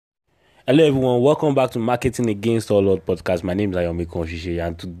Hello everyone, welcome back to Marketing Against All Odds podcast. My name is Ayomi Konshishe,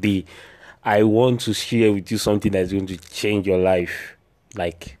 and today I want to share with you something that's going to change your life.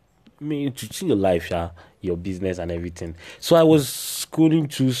 To change your life, your business and everything. So I was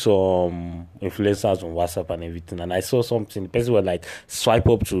scrolling through some influencers on WhatsApp and everything, and I saw something. The person was like, swipe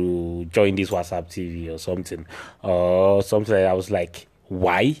up to join this WhatsApp TV or something. I was like,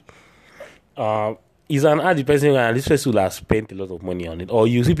 why? Is an ad, the person, and this person will have spent a lot of money on it. Or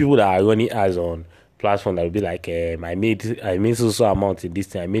you see people that are running ads on platform that will be like, I made so amount in this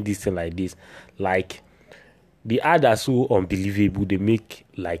thing, I made this thing like this. Like the ad are so unbelievable, they make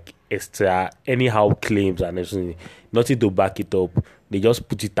like extra anyhow claims and everything, nothing to back it up. They just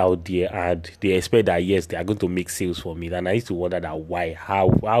put it out there and they expect that yes, they are going to make sales from it. And I used to wonder that why,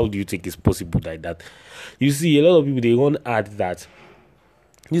 how do you think it's possible like that? You see, a lot of people they run ads that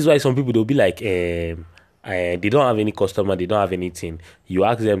this is why some people they'll be like, they don't have any customer, they don't have anything. You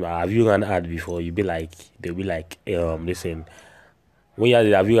ask them, have you run ad before? They'll be like, listen, when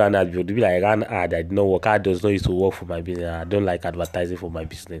have you run ad before? They'll be like, I ran ad, I did not work. Ad does not used to work for my business. I don't like advertising for my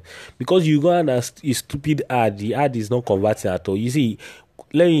business. Because you run a stupid ad, the ad is not converting at all. You see,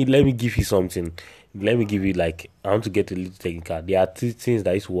 let me give you something. Let me give you I want to get a little technical. There are three things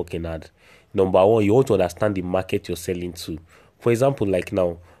that is working ad. Number one, you want to understand the market you're selling to. For example, like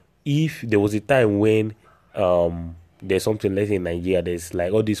now, if there was a time when there's something, let's say in Nigeria, there's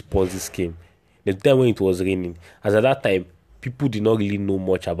like all this Ponzi scheme. The time when it was raining, as at that time, people did not really know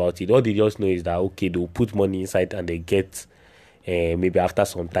much about it. All they just know is that okay, they'll put money inside and they get maybe after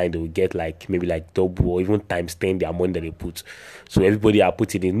some time they will get maybe double or even times 10 their money that they put. So everybody are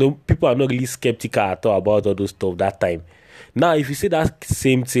putting in. No, people are not really skeptical at all about all those stuff that time. Now, if you say that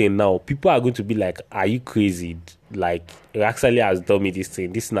same thing now, people are going to be like, are you crazy? Like, actually has done me this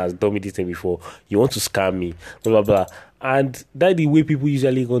thing has done me this thing before. You want to scam me, blah, blah, blah. And that's the way people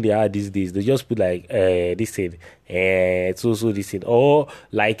usually go on their ad these days. They just put this thing, so this thing. Or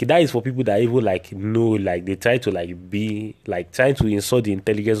that is for people that even know, they try to be trying to insult the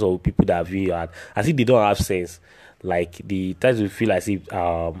intelligence of people that view your ad. As if they don't have sense. They try to feel as if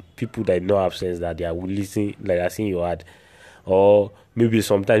people that don't have sense that they are listening, they are seeing your ad. Or maybe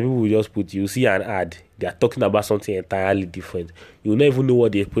sometimes people will just put, you see an ad, they are talking about something entirely different. You will not even know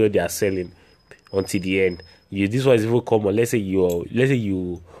what the product they are selling until the end. This one is even common. Let's say you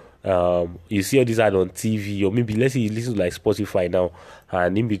see all this ad on TV, or maybe let's say you listen to Spotify now,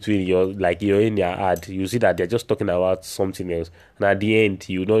 and in between you're in your ad, you see that they're just talking about something else, and at the end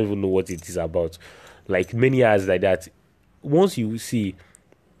you don't even know what it is about. Like many ads like that. Once you see,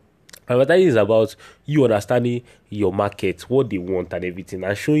 advertising is about you understanding your market, what they want and everything,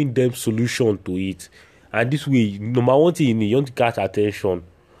 and showing them solution to it. And this way, number one thing, you want to catch attention,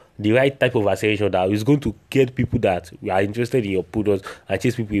 the right type of attention that is going to get people that are interested in your product and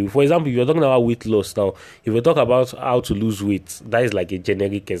chase people. For example, if you're talking about weight loss now, if you talk about how to lose weight, that is like a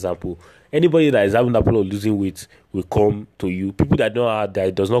generic example. Anybody that is having a problem of losing weight will come to you. People that don't have that,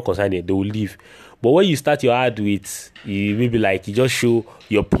 it does not concern them, they will leave. But when you start your ad with, you just show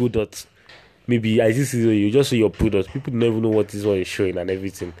your product. Maybe as this is you just show your product. People don't even know what this one is showing and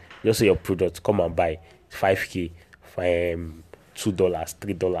everything. Just say your product, come and buy 5K, $2,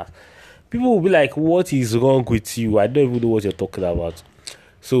 $3. People will be like, what is wrong with you? I don't even know what you're talking about.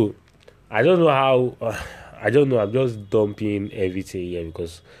 So I don't know how. I don't know. I'm just dumping everything here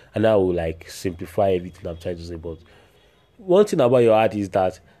because, and I will simplify everything I'm trying to say. But one thing about your ad is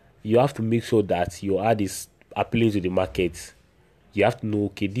that you have to make sure that your ad is appealing to the market. You have to know,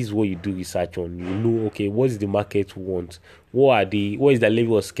 okay, this is what you do research on. You know, okay, what does the market want? What is the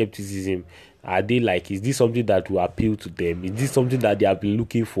level of skepticism? Are they is this something that will appeal to them? Is this something that they have been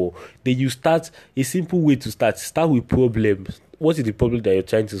looking for? Then you start, a simple way to start with problems. What is the problem that you're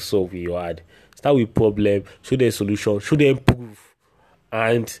trying to solve in your ad? Start with problem, show them solution, show them proof,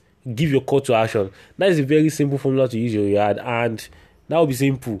 and give your call to action. That is a very simple formula to use in your ad, and that will be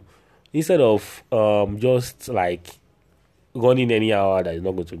simple. Instead of just running any hour that is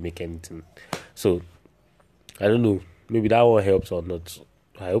not going to make anything. So I don't know, maybe that one helps or not.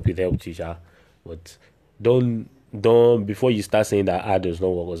 I hope it helped you, but don't before you start saying that ad does not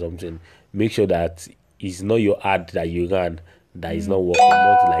work or something, make sure that it's not your ad that you ran that is not working,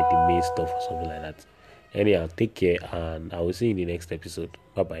 not the main stuff or something like that. Anyhow, take care, and I will see you in the next episode.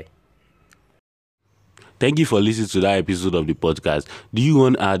 Bye. Thank you for listening to that episode of the podcast. Do you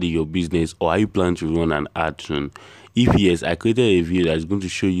run ad in your business, or are you planning to run an ad soon? If yes, I created a video that is going to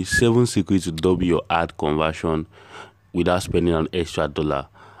show you 7 secrets to double your ad conversion without spending an extra dollar.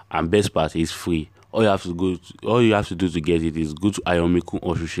 And best part is free. all you have to do to get it is go to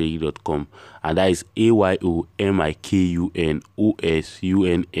ayomikunOshuseyi.com, and that is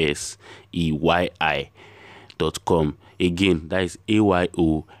AYOMIKUNOSUNSEYI.com. Again, that is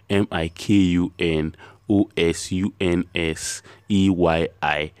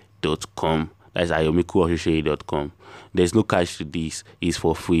AYOMIKUNOSUNSEYI.com. That's ayomikunOshuseyi.com. There's no catch to this. It's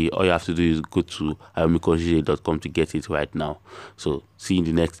for free. All you have to do is go to ayomikunOshuseyi.com to get it right now. So see you in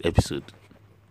the next episode.